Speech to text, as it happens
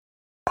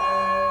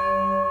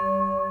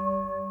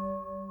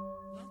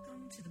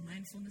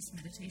Mindfulness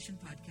Meditation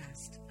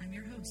Podcast. I'm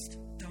your host,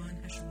 Dawn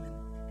Eshelman.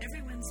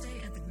 Every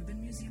Wednesday at the Rubin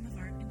Museum of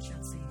Art in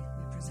Chelsea,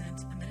 we present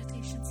a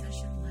meditation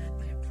session led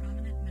by a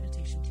prominent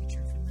meditation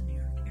teacher from the New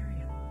York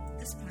area.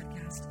 This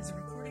podcast is a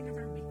recording of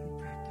our weekly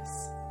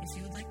practice. If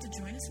you would like to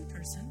join us in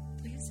person,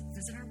 please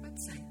visit our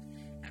website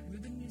at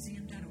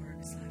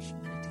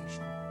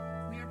rubinmuseum.org/meditation.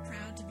 We are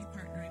proud to be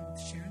partnering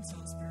with Sharon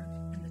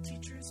Salzberg and the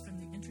teachers from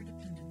the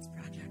Interdependence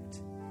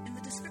Project. In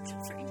the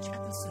description for each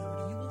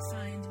episode, you will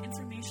find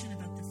information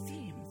about the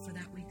theme for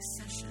that week's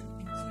session,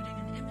 including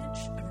an image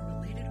of a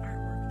related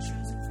artwork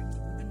chosen from the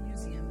Rubin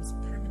Museum's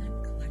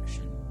permanent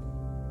collection.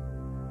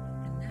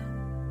 And now,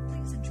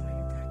 please enjoy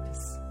your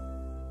practice.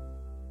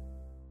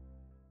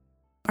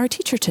 Our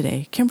teacher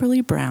today, Kimberly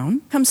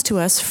Brown, comes to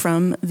us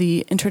from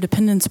the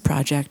Interdependence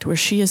Project, where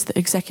she is the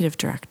executive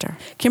director.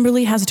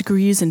 Kimberly has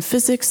degrees in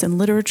physics and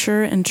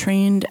literature and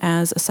trained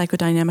as a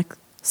psychodynamic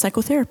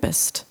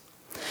psychotherapist.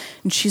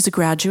 And she's a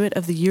graduate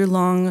of the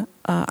year-long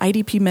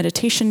IDP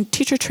meditation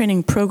teacher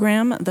training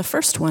program, the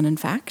first one, in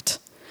fact.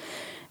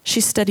 She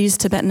studies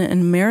Tibetan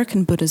and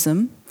American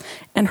Buddhism,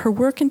 and her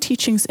work and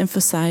teachings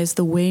emphasize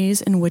the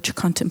ways in which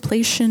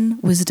contemplation,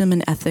 wisdom,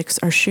 and ethics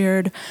are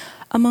shared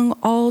among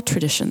all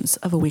traditions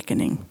of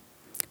awakening.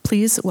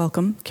 Please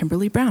welcome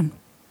Kimberly Brown.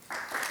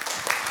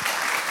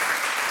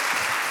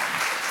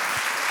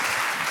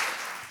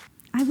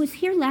 I was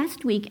here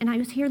last week, and I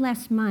was here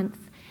last month.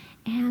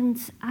 And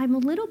I'm a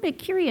little bit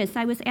curious.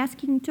 I was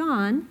asking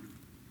Dawn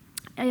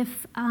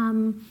if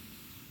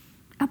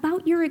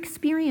about your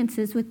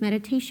experiences with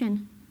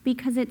meditation,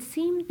 because it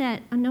seemed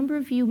that a number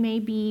of you may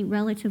be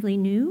relatively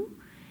new,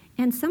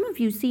 and some of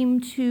you seem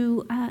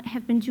to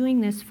have been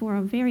doing this for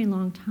a very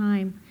long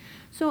time.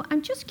 So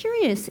I'm just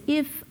curious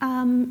if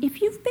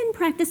you've been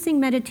practicing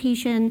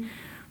meditation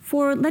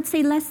for, let's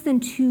say, less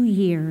than 2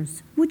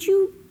 years, would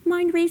you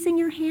mind raising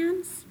your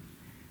hands?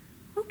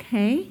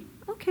 Okay,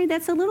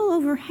 that's a little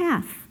over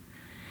half.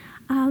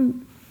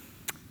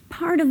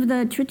 Part of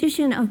the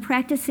tradition of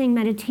practicing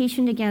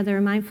meditation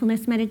together,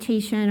 mindfulness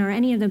meditation, or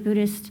any of the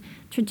Buddhist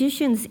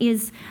traditions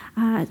is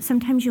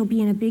sometimes you'll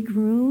be in a big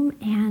room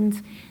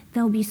and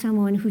there'll be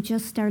someone who's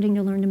just starting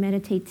to learn to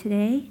meditate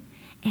today,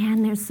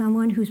 and there's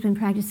someone who's been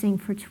practicing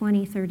for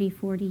 20, 30,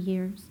 40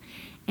 years.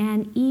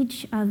 And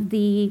each of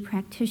the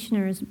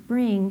practitioners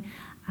bring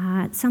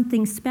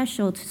something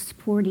special to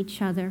support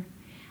each other.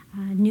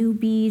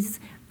 Newbies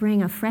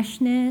bring a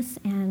freshness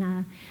and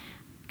a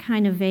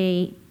kind of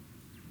a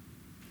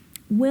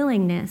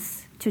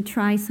willingness to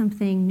try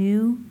something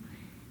new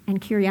and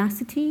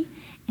curiosity.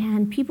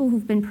 And people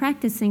who've been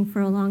practicing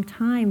for a long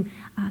time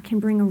can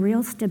bring a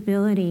real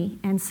stability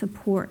and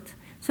support.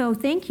 So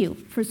thank you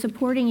for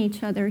supporting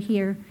each other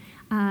here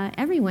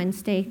every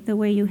Wednesday the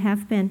way you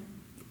have been.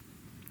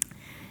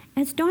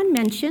 As Dawn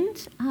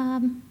mentioned,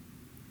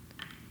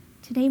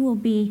 today we'll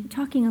be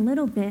talking a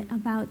little bit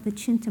about the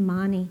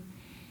Chintamani.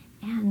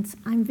 And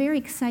I'm very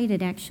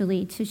excited,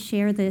 actually, to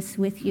share this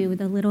with you,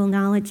 the little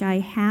knowledge I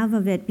have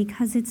of it,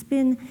 because it's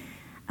been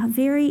a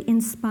very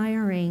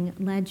inspiring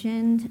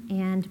legend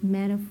and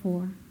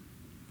metaphor.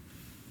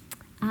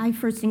 I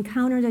first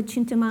encountered a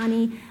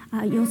Chintamani.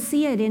 You'll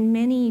see it in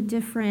many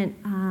different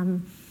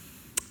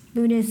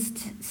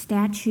Buddhist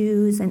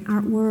statues and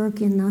artwork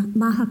in the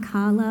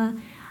Mahakala.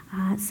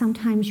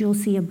 Sometimes you'll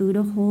see a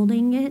Buddha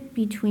holding it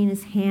between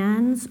his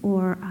hands,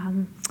 or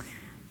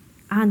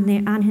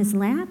on his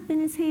lap in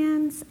his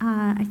hands.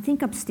 I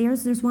think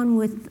upstairs there's one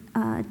with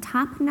a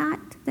top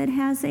knot that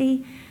has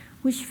a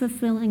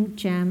wish-fulfilling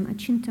gem, a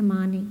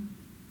Chintamani.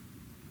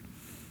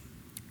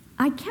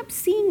 I kept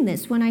seeing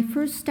this when I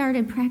first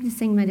started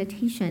practicing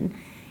meditation,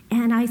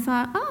 and I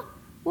thought, oh,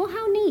 well,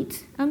 how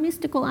neat, a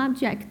mystical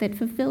object that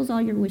fulfills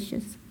all your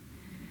wishes.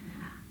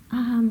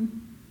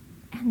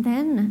 And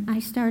then I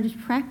started to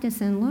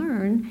practice and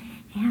learn,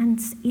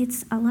 and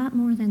it's a lot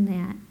more than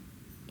that.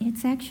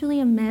 It's actually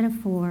a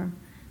metaphor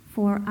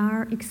for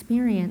our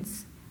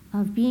experience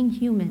of being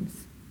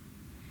humans.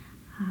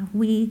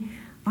 We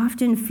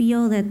often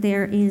feel that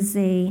there is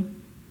a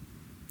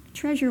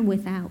treasure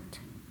without,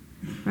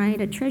 right?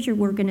 A treasure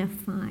we're going to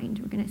find,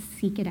 we're going to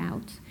seek it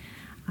out,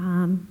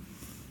 and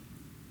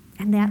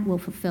that will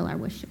fulfill our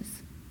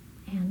wishes.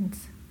 And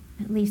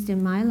at least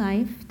in my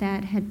life,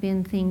 that had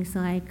been things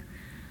like,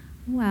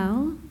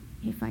 well,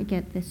 if I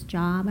get this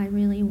job I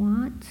really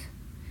want,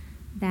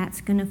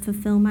 that's going to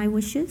fulfill my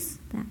wishes.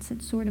 That's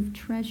a sort of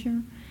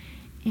treasure.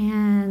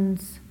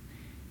 And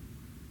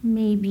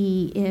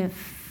maybe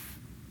if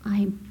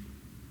I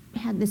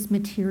had this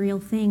material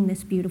thing,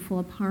 this beautiful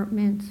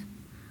apartment,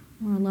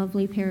 or a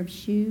lovely pair of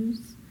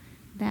shoes,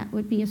 that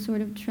would be a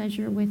sort of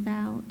treasure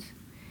without.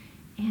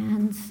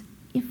 And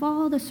if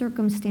all the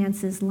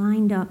circumstances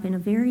lined up in a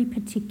very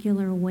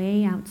particular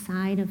way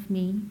outside of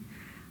me,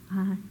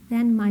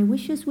 then my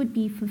wishes would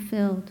be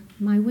fulfilled.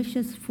 My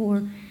wishes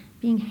for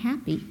being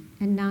happy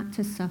and not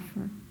to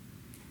suffer.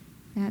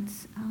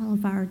 That's all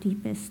of our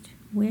deepest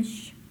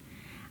wish.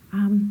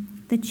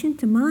 The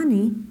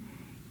Chintamani,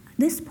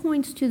 this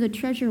points to the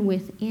treasure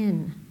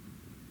within.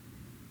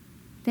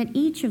 That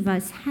each of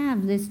us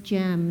have this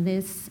gem,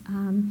 this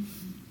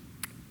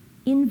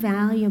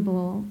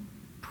invaluable,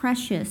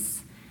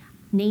 precious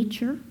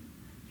nature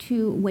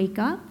to wake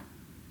up,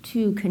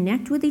 to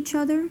connect with each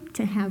other,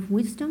 to have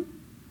wisdom.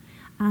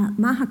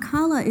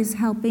 Mahakala is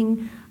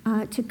helping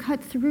to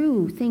cut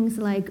through things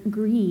like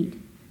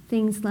greed,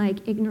 things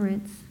like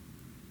ignorance.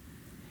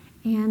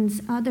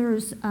 And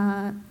others,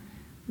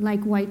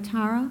 like White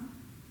Tara,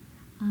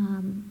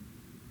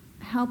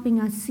 helping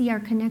us see our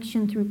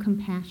connection through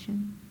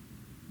compassion,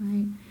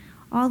 right?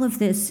 All of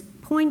this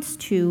points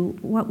to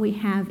what we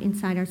have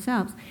inside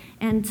ourselves.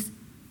 And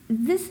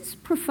this is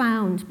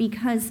profound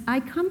because I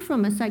come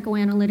from a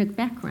psychoanalytic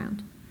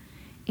background.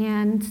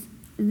 And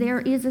there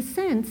is a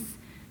sense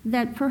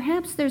that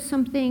perhaps there's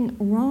something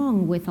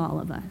wrong with all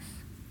of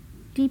us,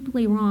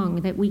 deeply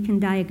wrong, that we can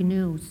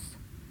diagnose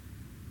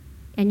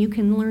and you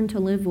can learn to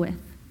live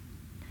with.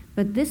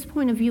 But this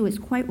point of view is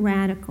quite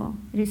radical.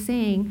 It is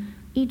saying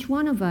each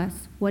one of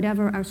us,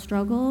 whatever our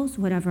struggles,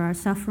 whatever our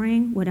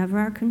suffering, whatever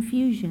our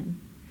confusion,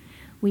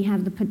 we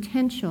have the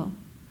potential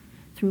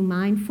through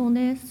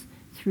mindfulness,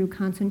 through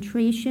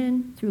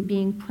concentration, through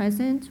being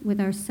present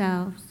with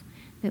ourselves,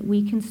 that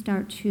we can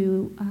start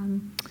to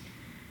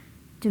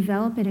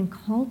develop it and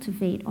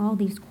cultivate all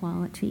these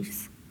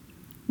qualities.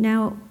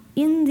 Now,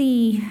 in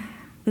the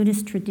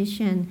Buddhist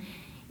tradition,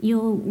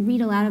 you'll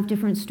read a lot of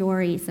different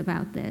stories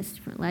about this,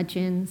 different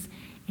legends,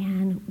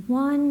 and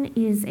one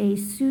is a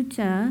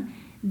sutta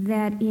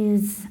that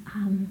is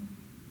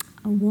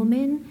a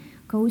woman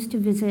goes to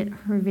visit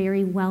her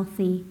very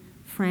wealthy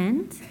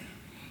friend,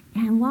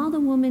 and while the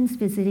woman's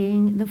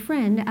visiting, the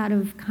friend, out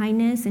of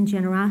kindness and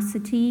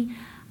generosity,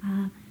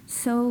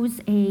 sews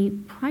a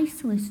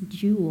priceless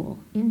jewel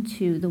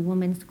into the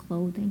woman's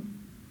clothing.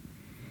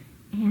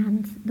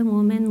 And the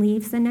woman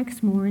leaves the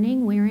next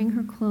morning wearing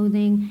her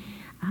clothing.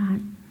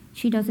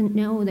 She doesn't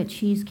know that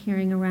she's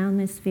carrying around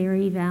this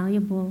very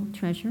valuable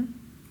treasure.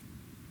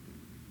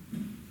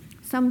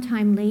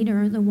 Sometime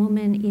later, the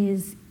woman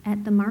is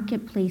at the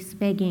marketplace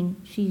begging.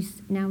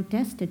 She's now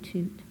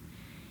destitute.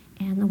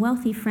 And the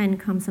wealthy friend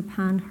comes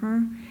upon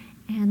her,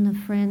 and the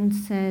friend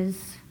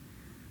says,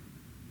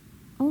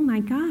 "Oh my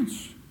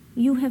gosh,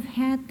 you have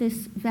had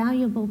this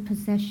valuable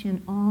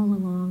possession all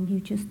along. You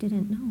just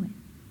didn't know it."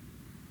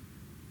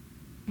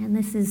 And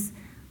this is,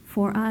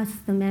 for us,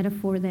 the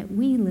metaphor that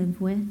we live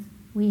with.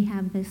 We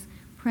have this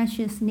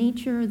precious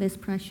nature, this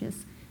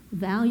precious,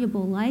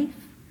 valuable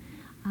life,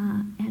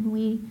 and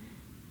we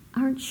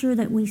aren't sure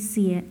that we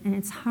see it, and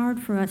it's hard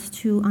for us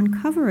to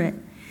uncover it.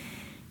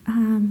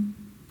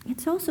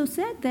 It's also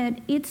said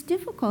that it's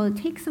difficult.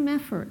 It takes some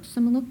effort,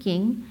 some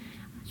looking.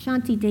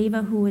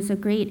 Shantideva, who was a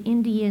great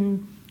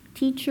Indian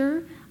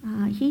teacher,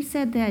 he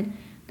said that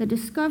the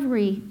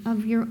discovery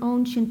of your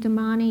own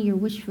Chintamani, your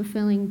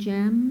wish-fulfilling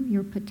gem,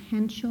 your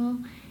potential,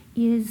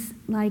 is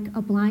like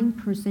a blind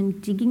person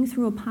digging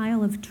through a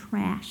pile of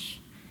trash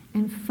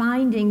and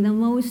finding the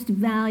most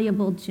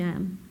valuable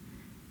gem,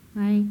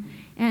 right?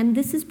 And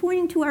this is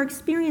pointing to our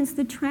experience.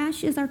 The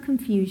trash is our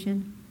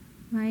confusion,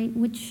 right?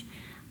 Which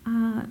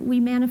we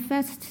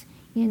manifest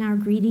in our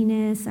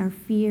greediness, our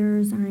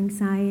fears, our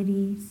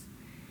anxieties.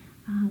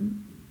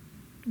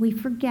 We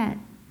forget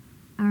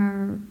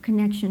our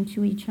connection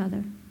to each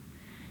other.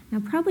 Now,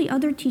 probably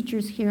other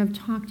teachers here have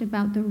talked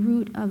about the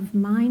root of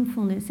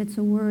mindfulness. It's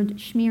a word,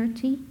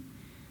 shmirti,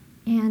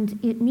 and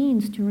it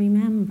means to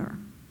remember.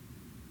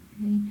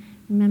 Okay?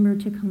 Remember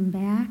to come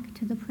back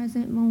to the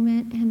present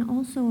moment, and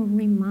also a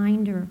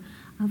reminder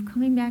of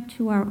coming back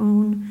to our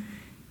own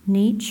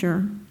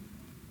nature.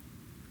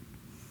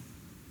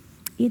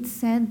 It's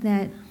said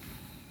that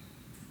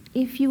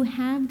if you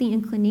have the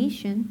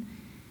inclination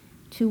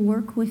to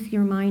work with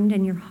your mind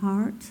and your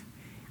heart,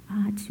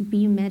 to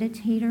be a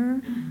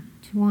meditator,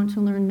 to want to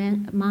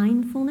learn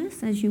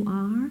mindfulness as you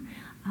are,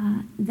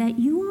 that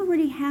you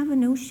already have a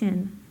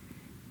notion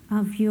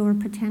of your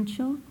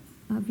potential,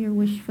 of your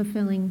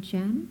wish-fulfilling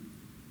gem,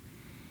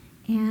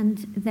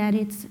 and that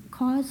it's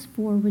cause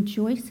for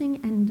rejoicing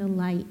and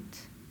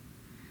delight.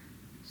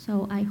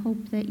 So I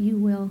hope that you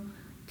will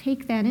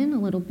take that in a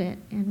little bit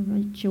and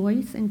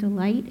rejoice and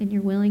delight in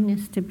your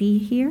willingness to be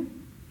here.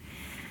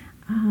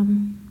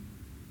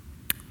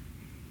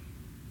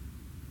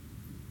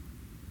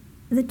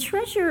 The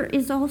treasure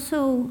is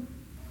also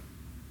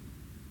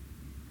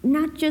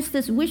not just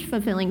this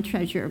wish-fulfilling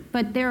treasure,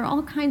 but there are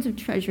all kinds of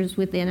treasures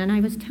within. And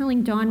I was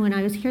telling Dawn when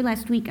I was here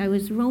last week, I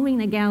was roaming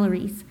the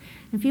galleries.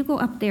 If you go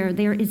up there,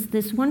 there is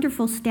this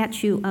wonderful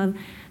statue of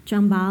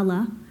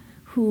Jambala,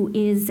 who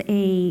is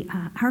a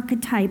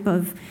archetype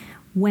of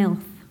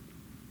wealth.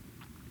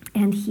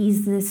 And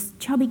he's this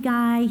chubby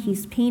guy,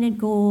 he's painted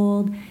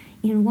gold.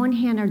 In one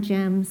hand are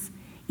gems,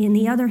 in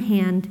the other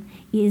hand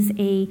is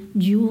a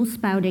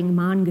jewel-spouting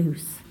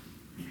mongoose.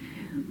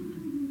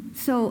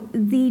 So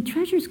the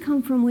treasures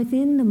come from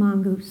within the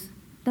mongoose.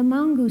 The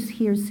mongoose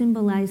here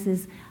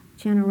symbolizes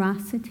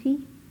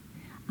generosity.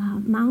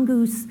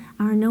 Mongoose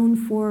are known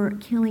for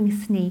killing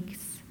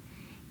snakes.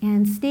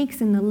 And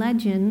snakes in the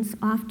legends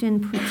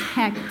often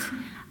protect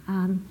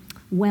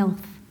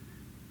wealth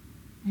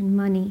and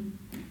money.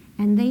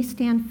 And they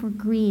stand for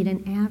greed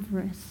and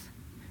avarice.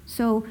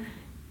 So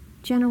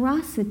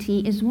Generosity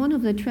is one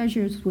of the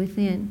treasures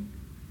within,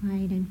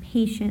 right? And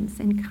patience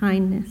and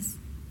kindness.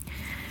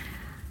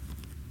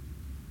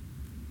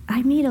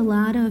 I meet a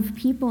lot of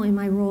people in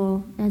my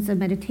role as a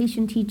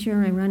meditation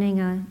teacher and running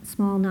a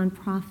small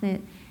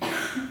nonprofit,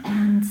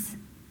 and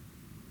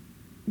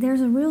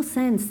there's a real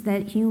sense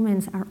that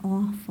humans are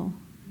awful.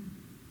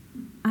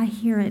 I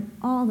hear it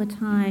all the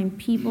time.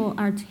 People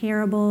are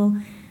terrible.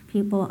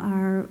 People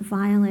are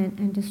violent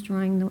and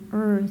destroying the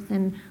earth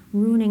and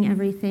ruining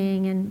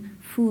everything and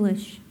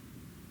foolish.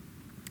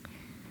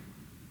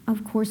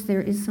 Of course,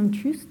 there is some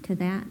truth to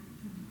that.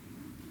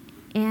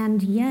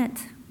 And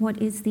yet, what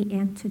is the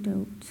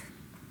antidote?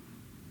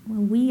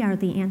 Well, we are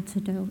the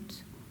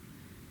antidote.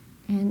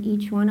 And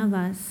each one of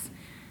us,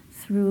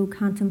 through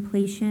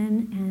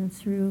contemplation and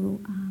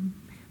through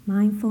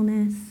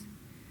mindfulness,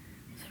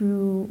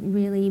 through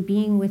really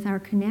being with our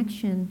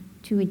connection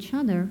to each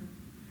other,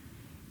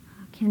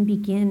 can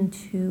begin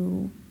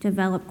to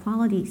develop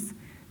qualities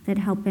that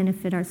help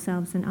benefit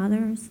ourselves and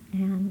others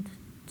and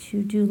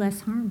to do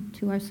less harm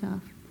to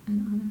ourselves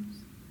and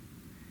others.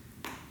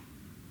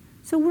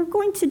 So we're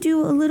going to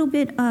do a little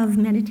bit of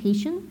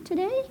meditation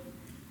today.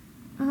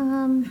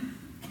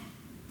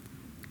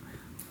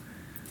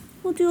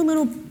 We'll do a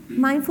little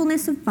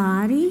mindfulness of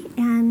body,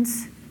 and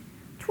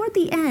toward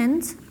the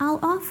end, I'll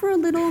offer a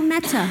little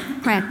metta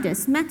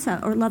practice, metta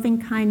or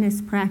loving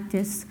kindness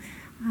practice,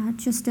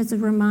 just as a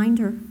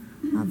reminder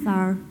of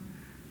our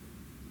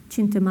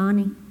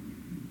Chintamani.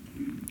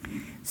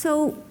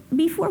 So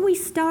before we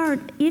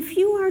start, if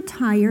you are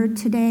tired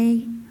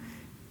today,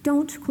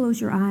 don't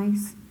close your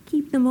eyes.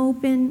 Keep them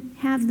open.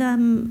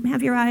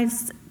 Have your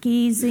eyes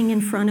gazing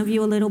in front of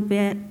you a little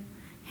bit,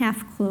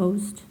 half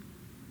closed.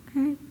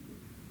 Okay?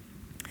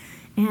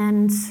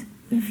 And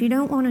if you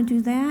don't want to do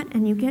that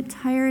and you get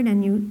tired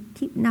and you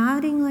keep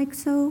nodding like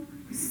so,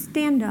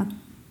 stand up.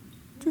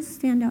 Just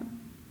stand up.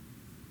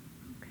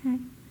 Okay?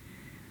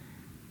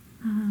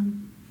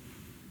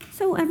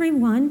 So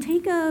everyone,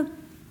 take a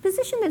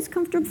position that's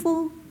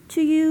comfortable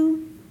to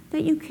you,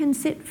 that you can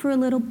sit for a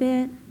little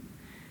bit.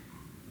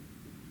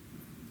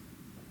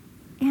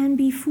 And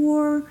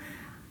before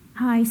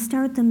I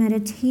start the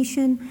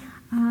meditation,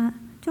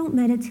 don't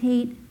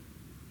meditate,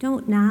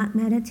 don't not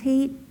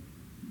meditate.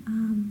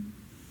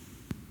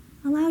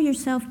 Allow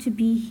yourself to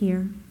be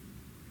here.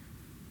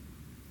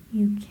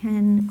 You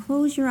can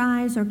close your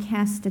eyes or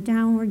cast a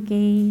downward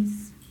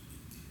gaze.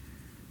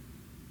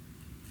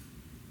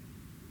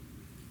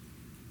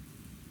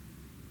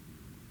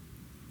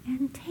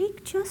 And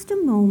take just a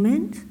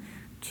moment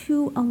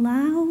to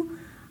allow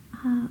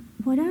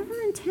whatever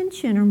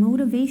intention or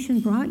motivation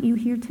brought you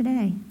here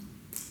today,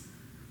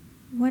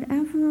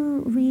 whatever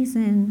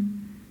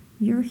reason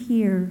you're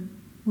here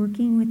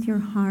working with your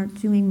heart,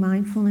 doing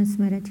mindfulness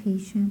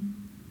meditation.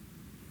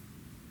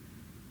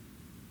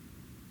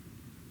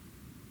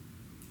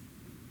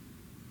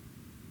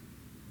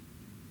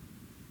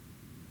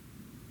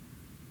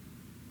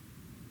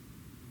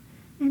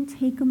 And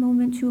take a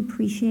moment to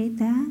appreciate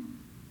that.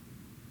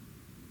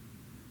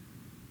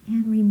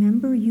 And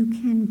remember, you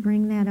can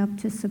bring that up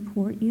to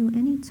support you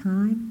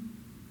anytime.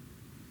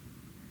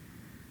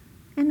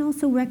 And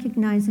also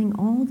recognizing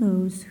all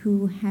those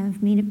who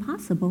have made it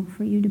possible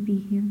for you to be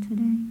here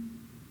today.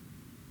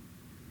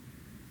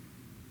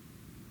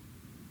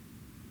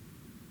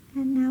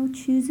 And now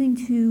choosing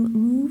to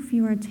move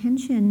your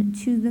attention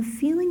to the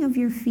feeling of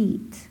your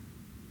feet.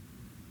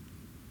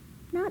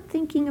 Not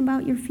thinking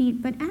about your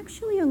feet, but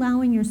actually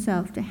allowing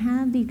yourself to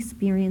have the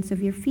experience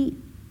of your feet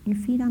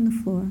on the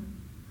floor.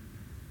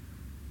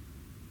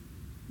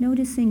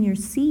 Noticing your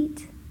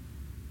seat,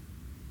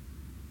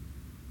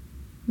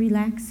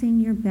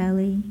 relaxing your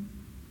belly,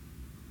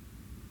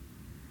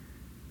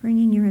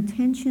 bringing your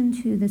attention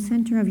to the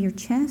center of your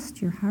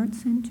chest, your heart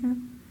center.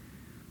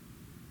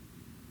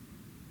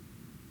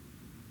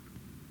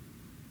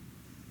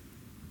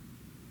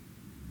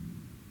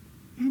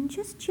 And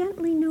just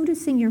gently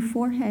noticing your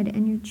forehead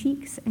and your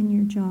cheeks and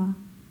your jaw.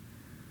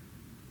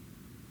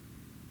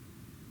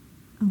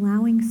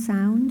 Allowing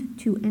sound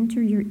to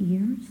enter your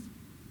ears.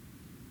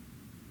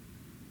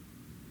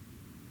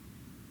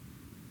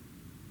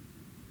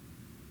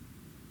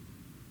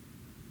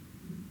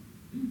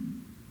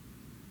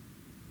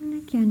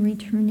 Again,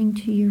 returning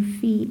to your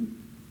feet.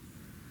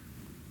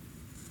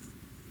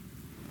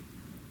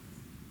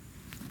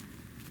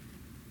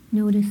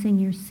 Noticing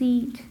your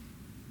seat.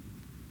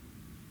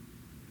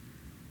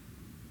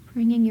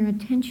 Bringing your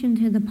attention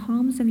to the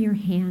palms of your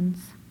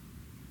hands.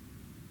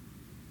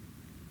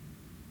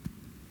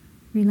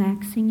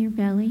 Relaxing your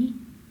belly.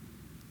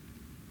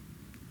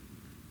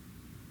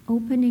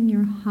 Opening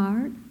your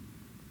heart.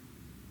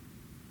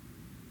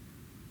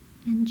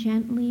 And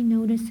gently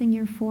noticing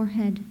your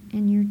forehead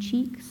and your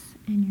cheeks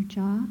and your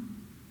jaw.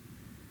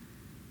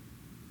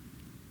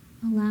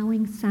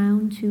 Allowing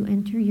sound to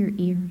enter your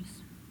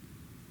ears.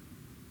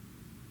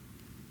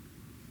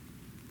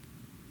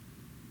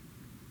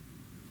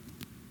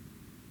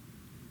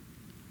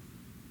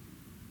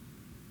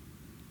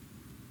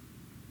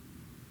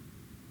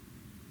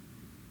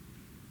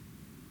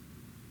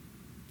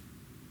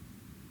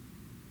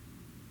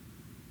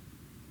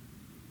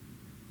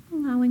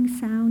 allowing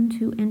sound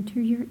to enter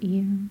your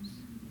ears.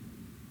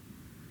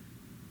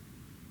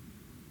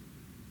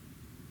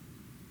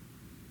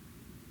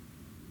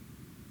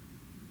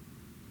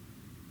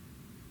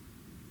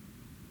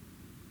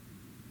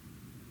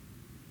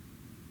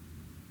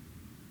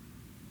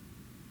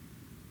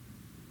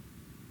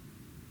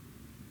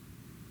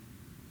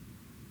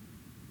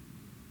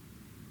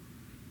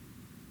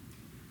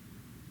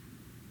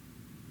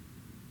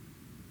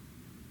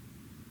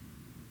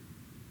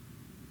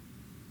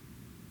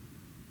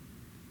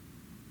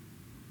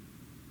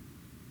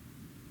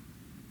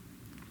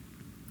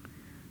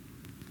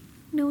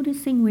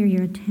 Noticing where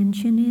your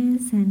attention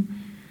is and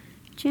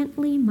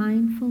gently,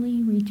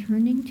 mindfully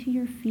returning to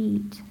your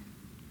feet.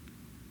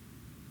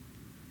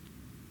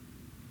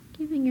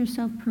 Giving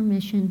yourself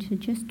permission to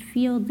just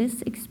feel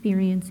this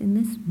experience in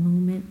this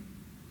moment.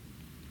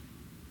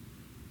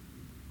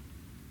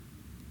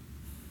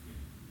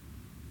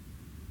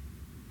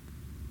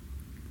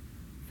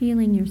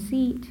 Feeling your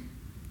seat.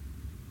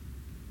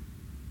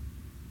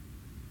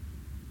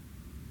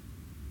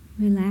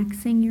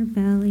 Relaxing your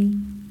belly.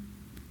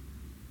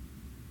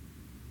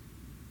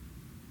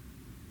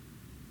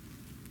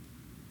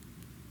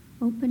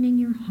 Opening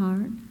your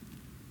heart.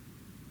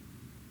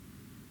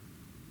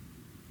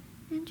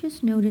 And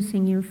just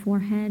noticing your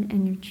forehead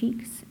and your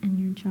cheeks and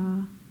your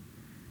jaw.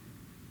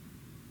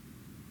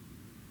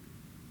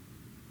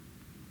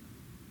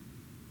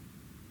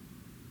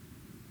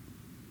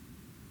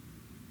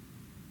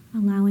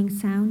 Allowing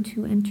sound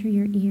to enter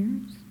your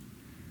ears.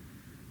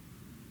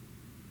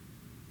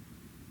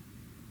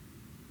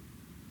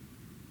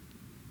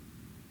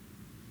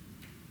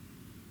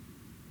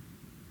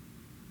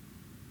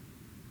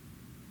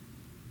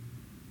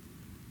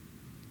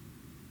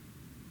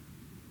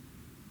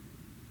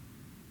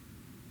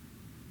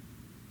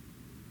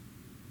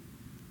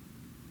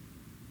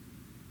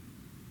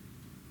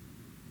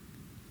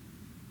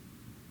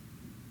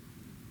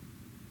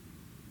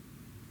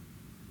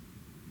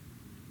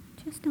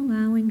 Just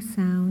allowing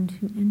sound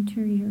to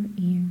enter your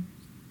ears.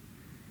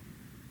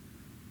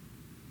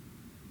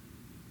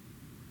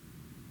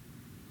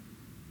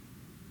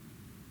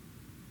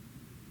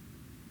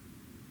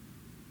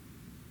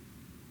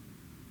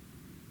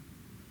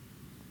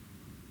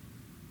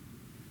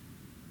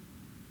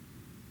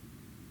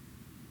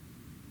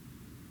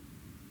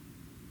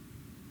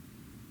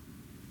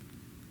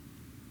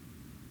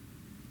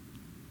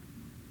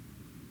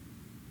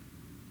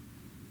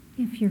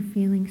 If you're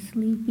feeling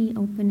sleepy,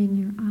 opening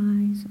your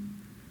eyes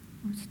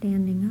or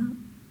standing up.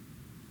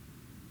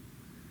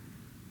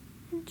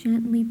 And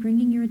gently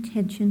bringing your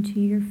attention to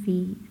your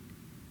feet.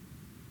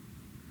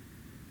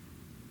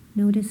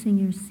 Noticing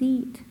your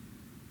seat.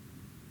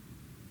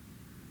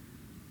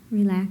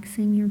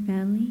 Relaxing your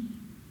belly.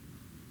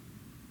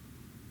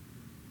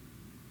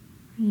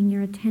 Bringing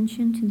your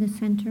attention to the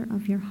center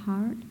of your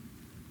heart.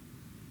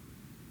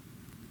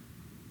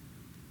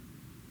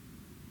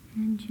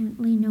 And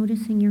gently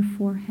noticing your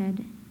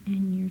forehead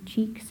and your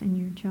cheeks and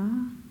your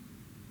jaw.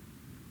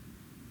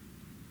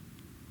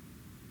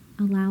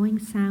 Allowing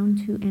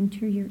sound to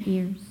enter your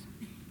ears.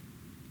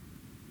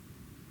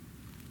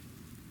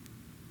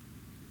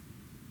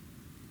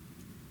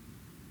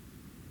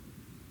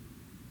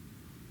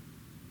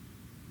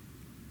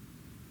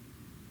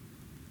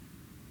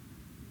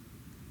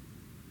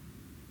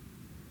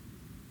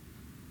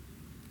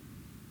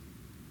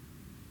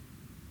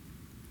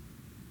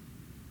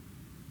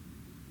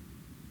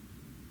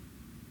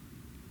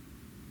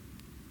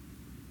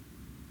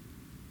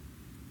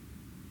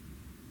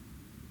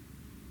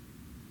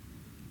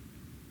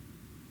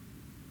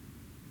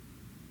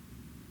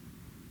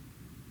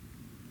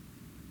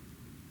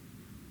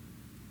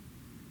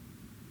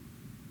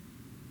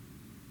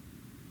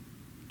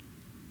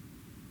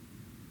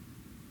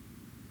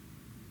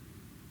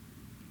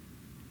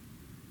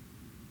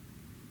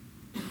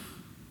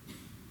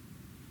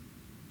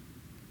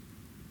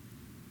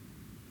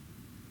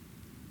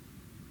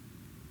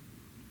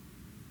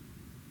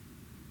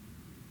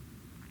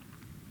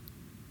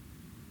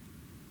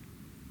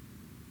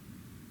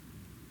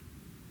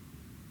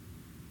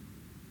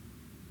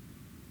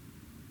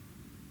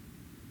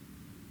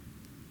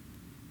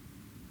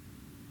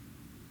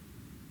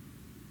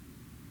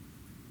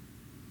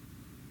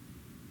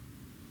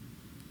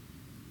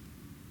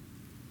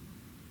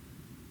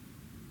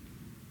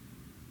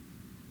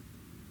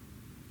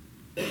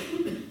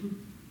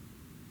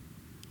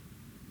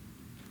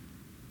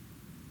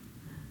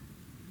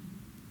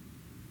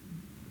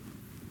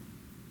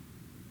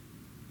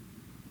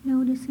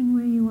 Noticing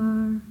where you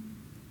are,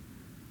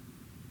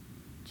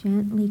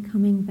 gently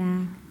coming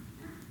back,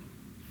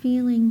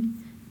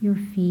 feeling your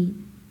feet,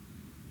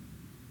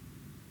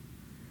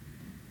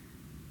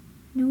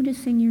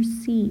 noticing your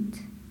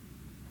seat,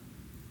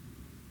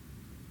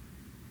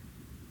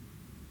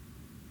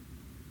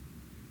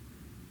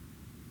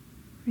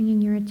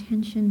 bringing your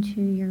attention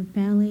to your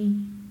belly,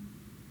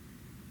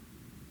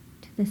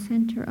 to the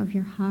center of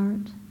your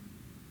heart.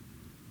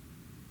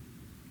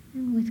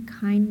 And with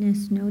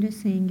kindness,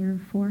 noticing your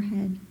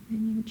forehead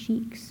and your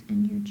cheeks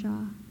and your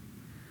jaw.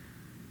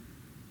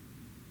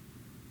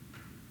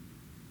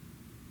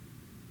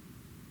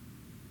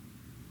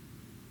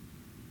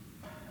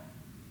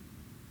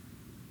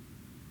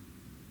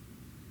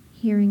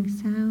 hearing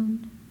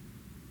sound.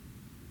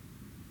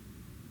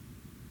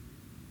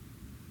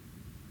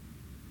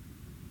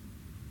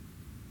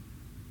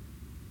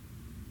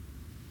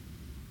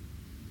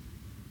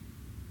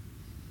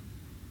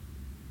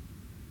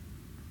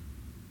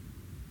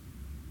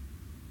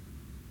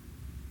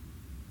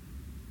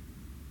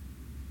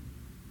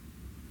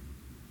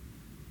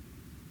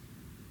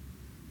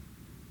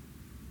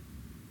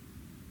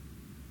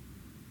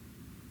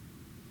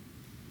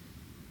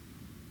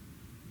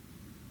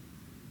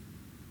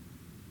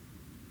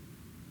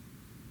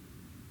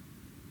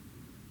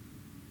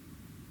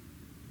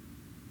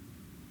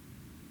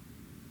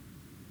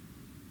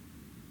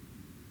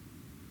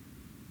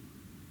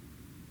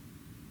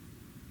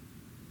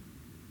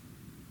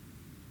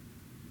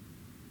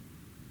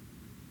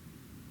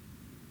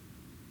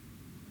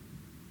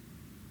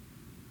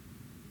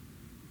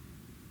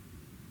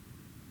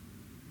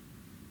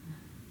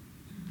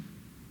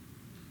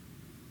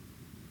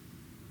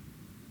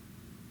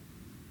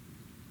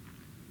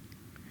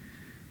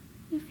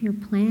 If you're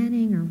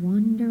planning or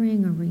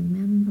wondering or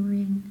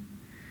remembering,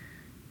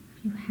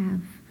 if you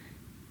have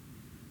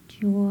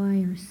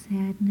joy or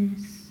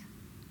sadness,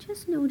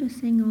 just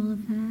noticing all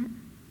of that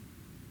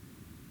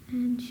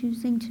and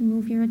choosing to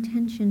move your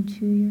attention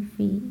to your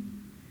feet.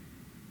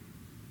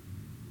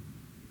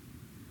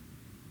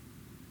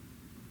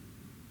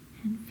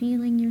 And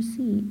feeling your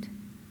seat.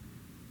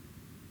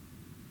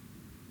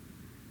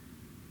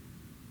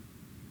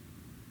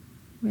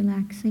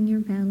 Relaxing your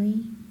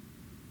belly.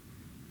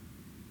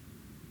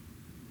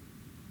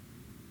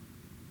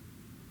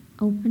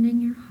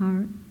 Opening your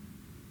heart.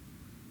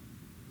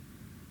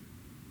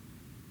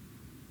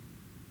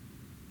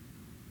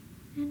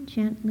 And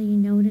gently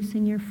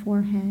noticing your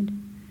forehead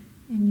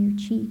and your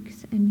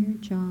cheeks and your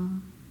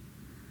jaw.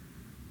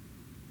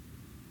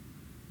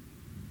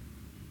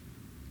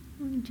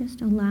 And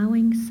just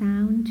allowing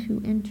sound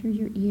to enter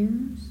your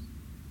ears.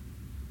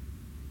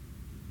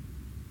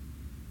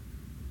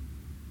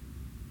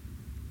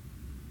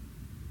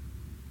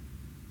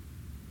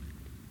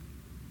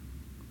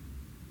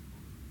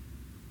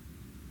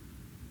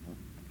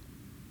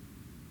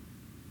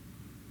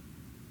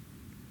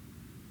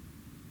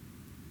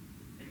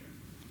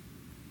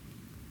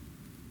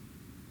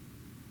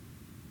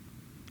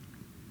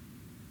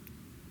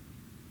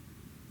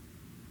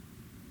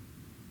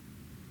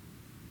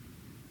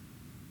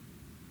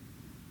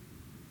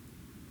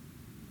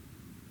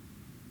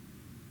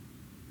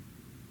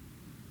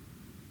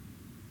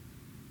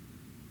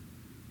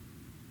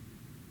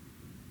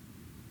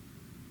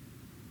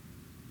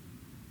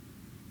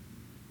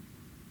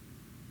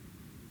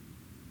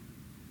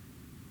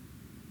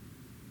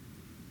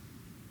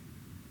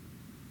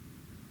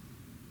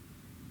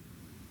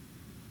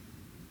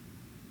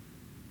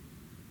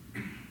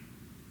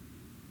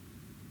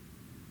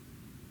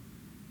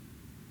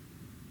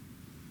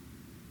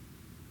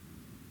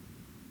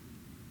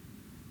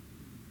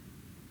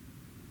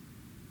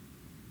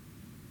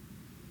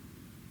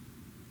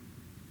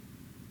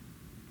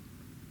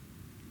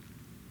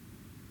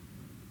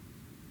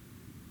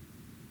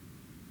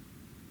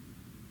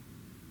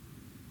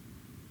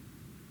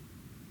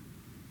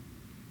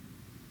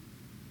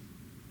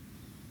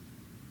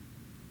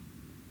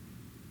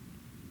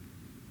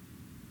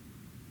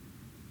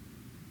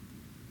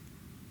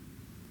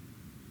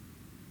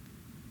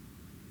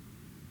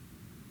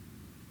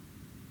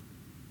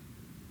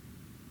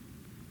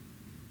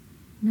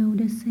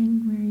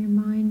 Noticing where your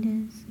mind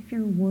is. If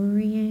you're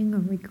worrying or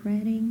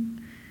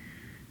regretting,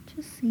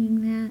 just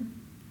seeing that.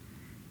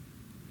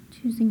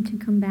 Choosing to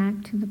come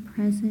back to the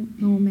present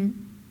moment.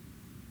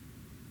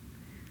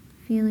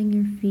 Feeling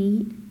your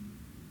feet.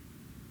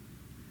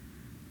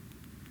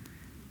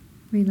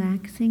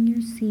 Relaxing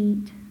your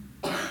seat.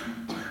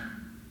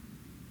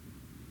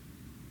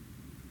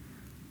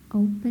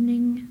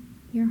 Opening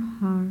your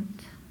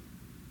heart.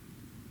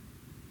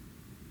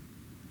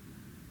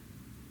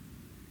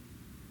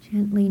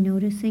 Gently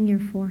noticing your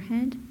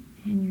forehead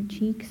and your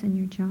cheeks and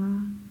your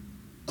jaw.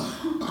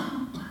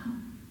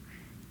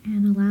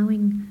 And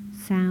allowing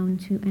sound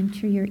to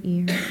enter your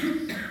ears.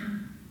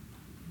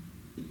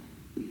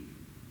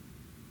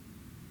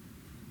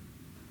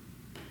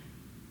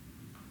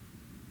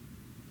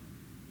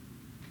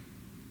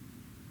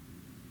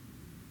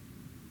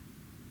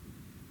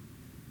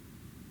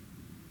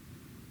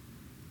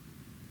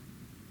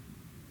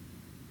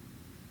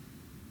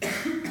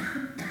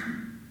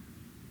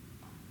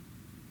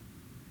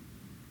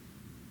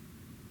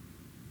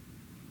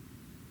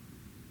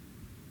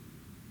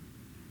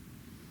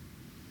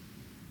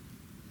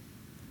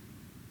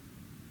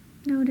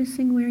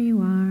 Noticing where you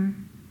are,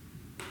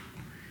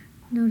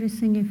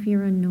 noticing if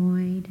you're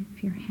annoyed,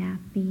 if you're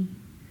happy,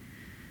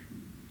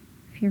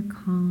 if you're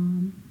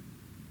calm,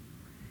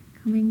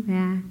 coming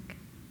back,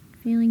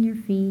 feeling your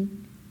feet,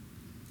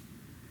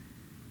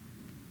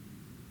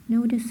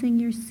 noticing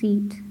your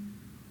seat,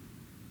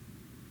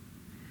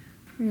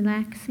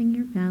 relaxing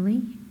your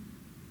belly,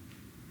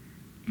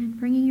 and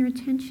bringing your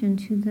attention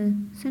to the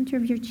center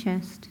of your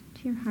chest,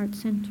 to your heart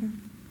center.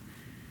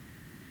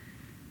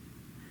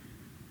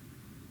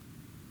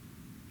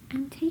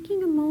 And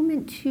taking a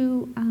moment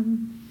to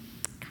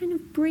kind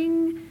of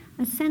bring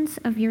a sense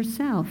of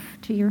yourself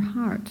to your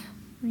heart.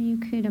 You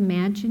could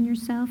imagine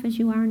yourself as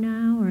you are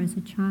now, or as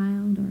a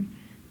child, or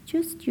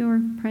just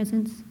your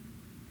presence,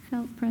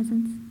 felt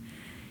presence,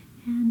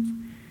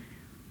 and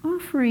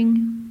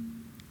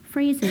offering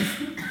phrases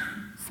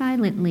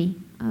silently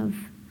of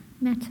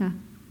metta.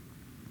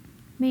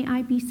 May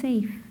I be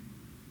safe.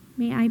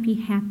 May I be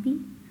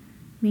happy.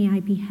 May I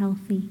be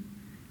healthy.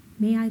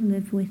 May I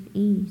live with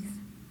ease.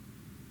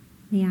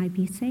 May I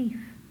be safe.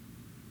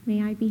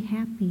 May I be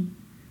happy.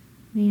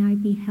 May I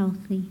be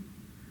healthy.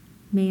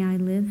 May I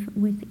live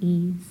with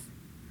ease.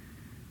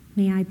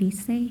 May I be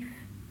safe.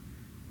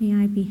 May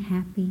I be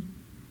happy.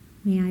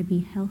 May I be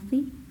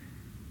healthy.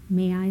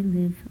 May I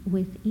live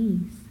with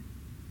ease.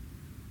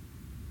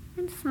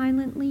 And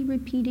silently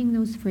repeating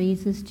those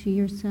phrases to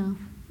yourself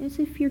as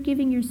if you're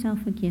giving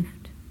yourself a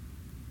gift.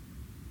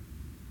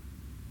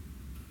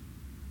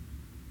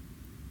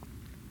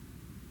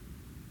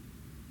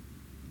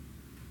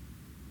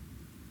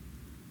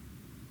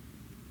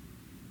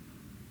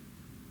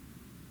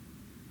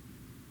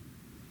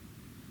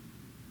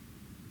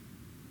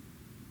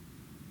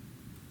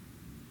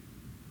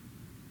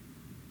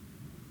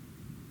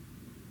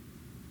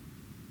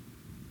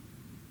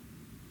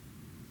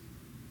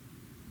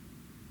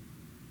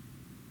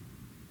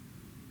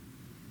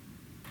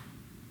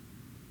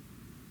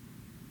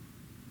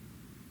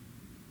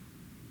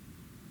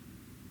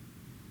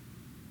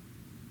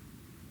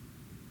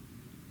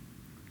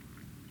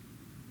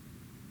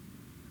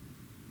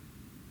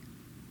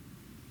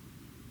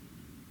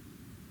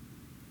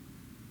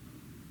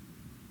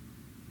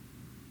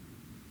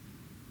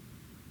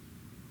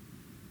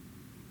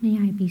 May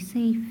I be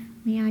safe.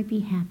 May I be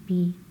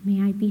happy.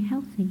 May I be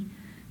healthy.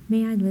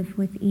 May I live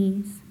with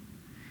ease.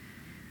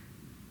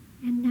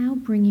 And now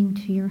bringing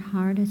to your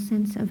heart a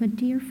sense of a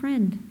dear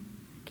friend.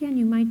 Again,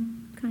 you might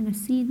kind of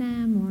see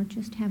them or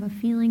just have a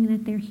feeling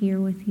that they're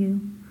here with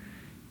you.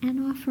 And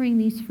offering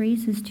these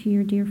phrases to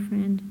your dear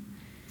friend.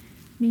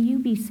 May you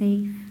be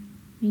safe.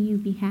 May you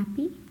be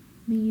happy.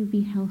 May you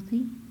be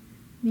healthy.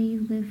 May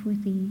you live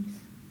with ease.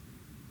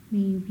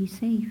 May you be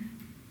safe.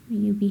 May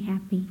you be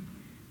happy.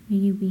 May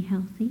you be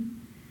healthy.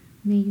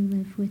 May you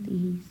live with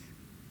ease.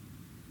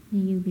 May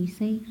you be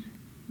safe.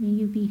 May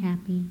you be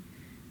happy.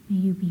 May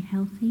you be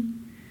healthy.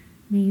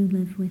 May you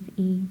live with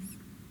ease.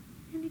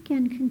 And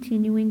again,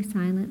 continuing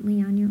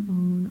silently on your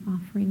own,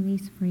 offering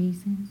these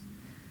phrases.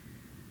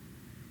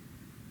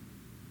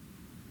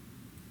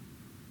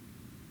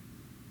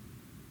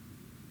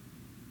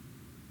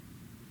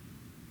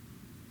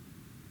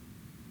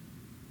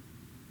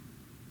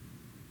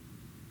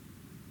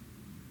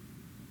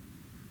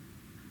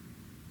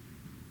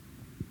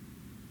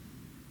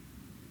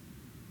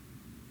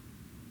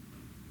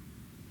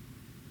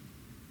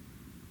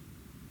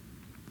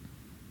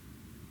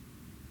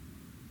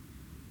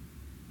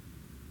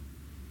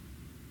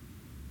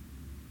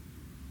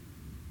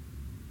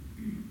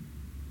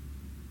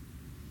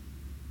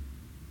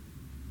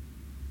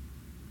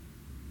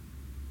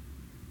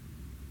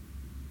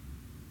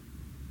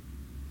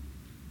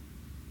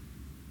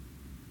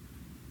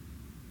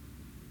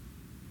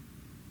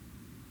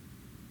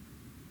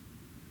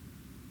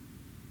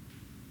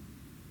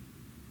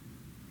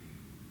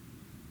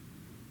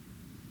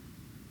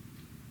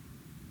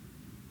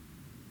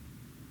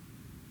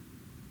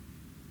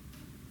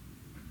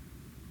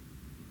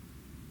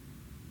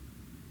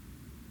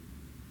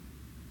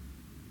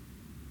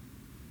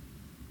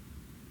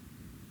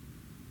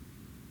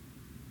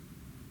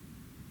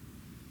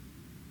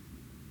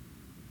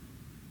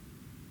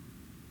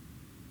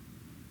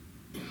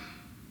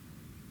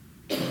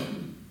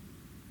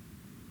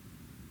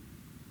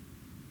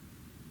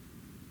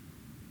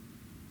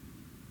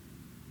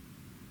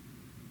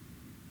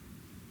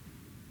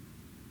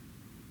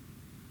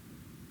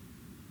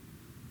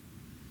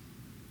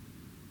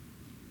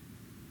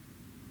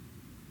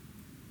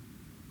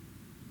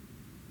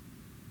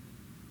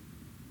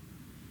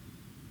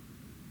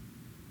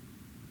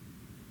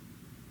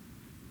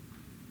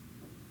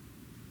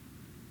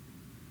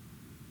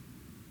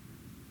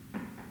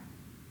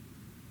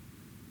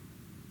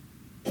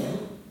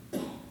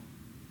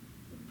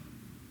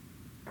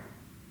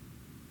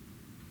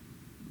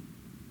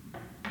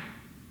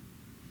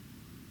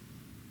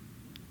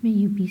 May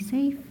you be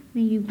safe.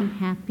 May you be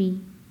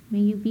happy. May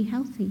you be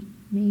healthy.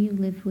 May you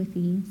live with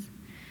ease.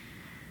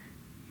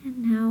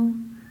 And now,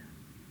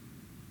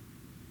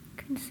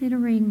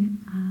 considering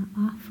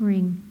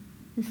offering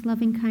this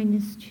loving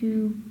kindness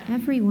to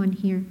everyone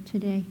here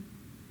today.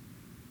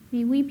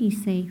 May we be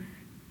safe.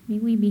 May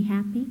we be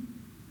happy.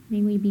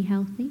 May we be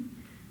healthy.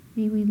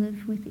 May we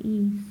live with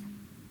ease.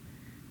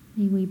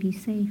 May we be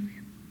safe.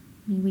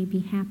 May we be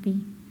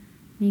happy.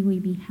 May we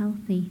be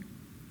healthy.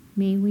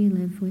 May we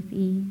live with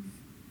ease.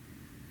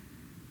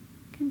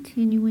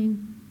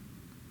 Continuing,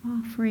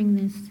 offering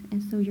this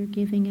as though you're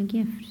giving a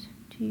gift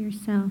to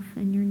yourself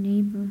and your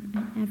neighbor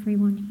and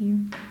everyone here.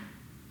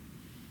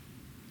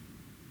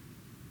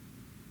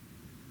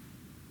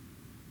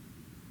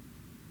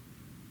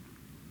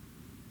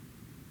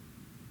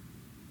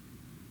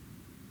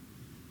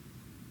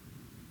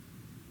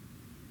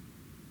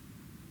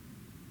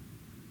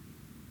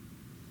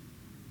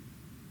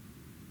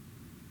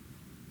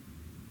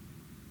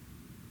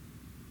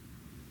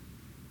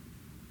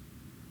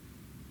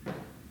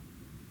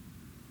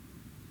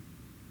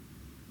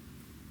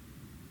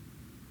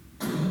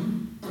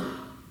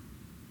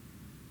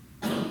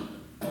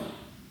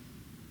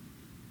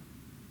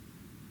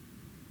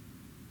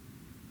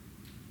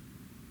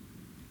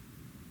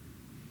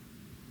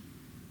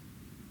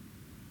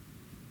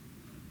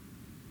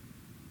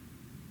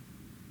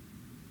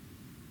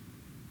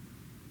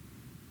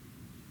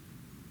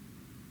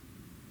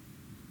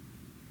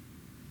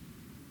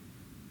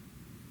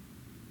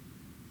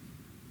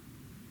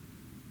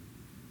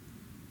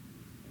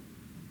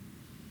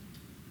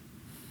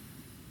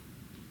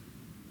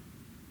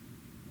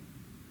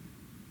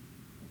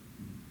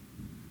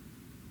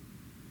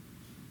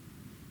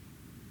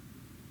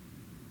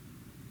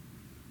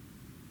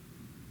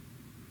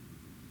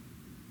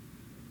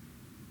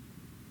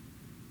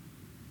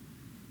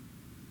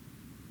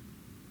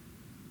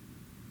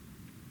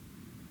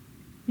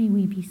 May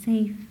we be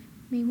safe.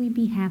 May we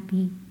be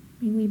happy.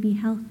 May we be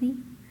healthy.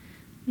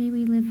 May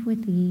we live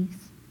with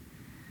ease.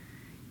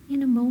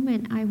 In a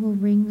moment, I will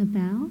ring the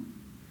bell.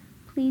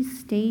 Please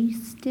stay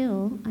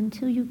still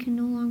until you can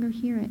no longer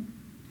hear it.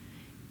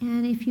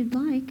 And if you'd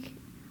like,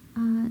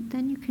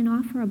 then you can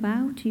offer a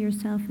bow to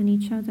yourself and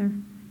each other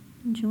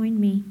and join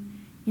me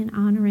in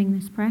honoring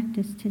this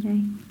practice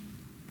today.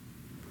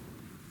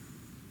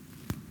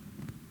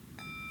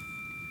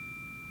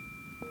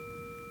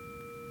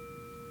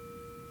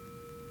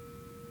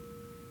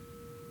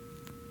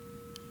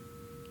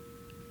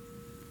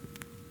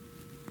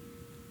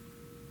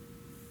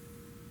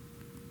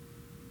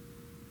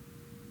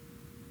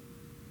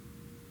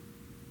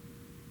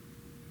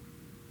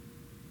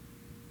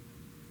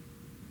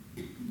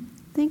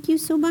 Thank you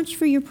so much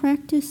for your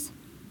practice.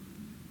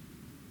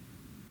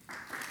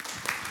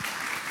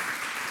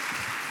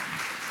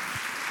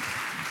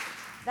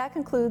 That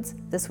concludes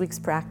this week's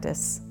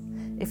practice.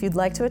 If you'd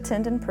like to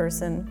attend in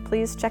person,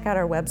 please check out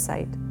our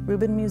website,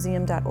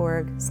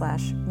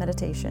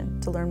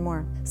 rubinmuseum.org/meditation, to learn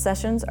more.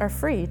 Sessions are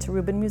free to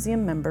Rubin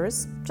Museum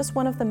members, just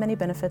one of the many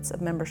benefits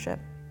of membership.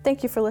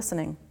 Thank you for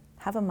listening.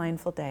 Have a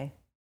mindful day.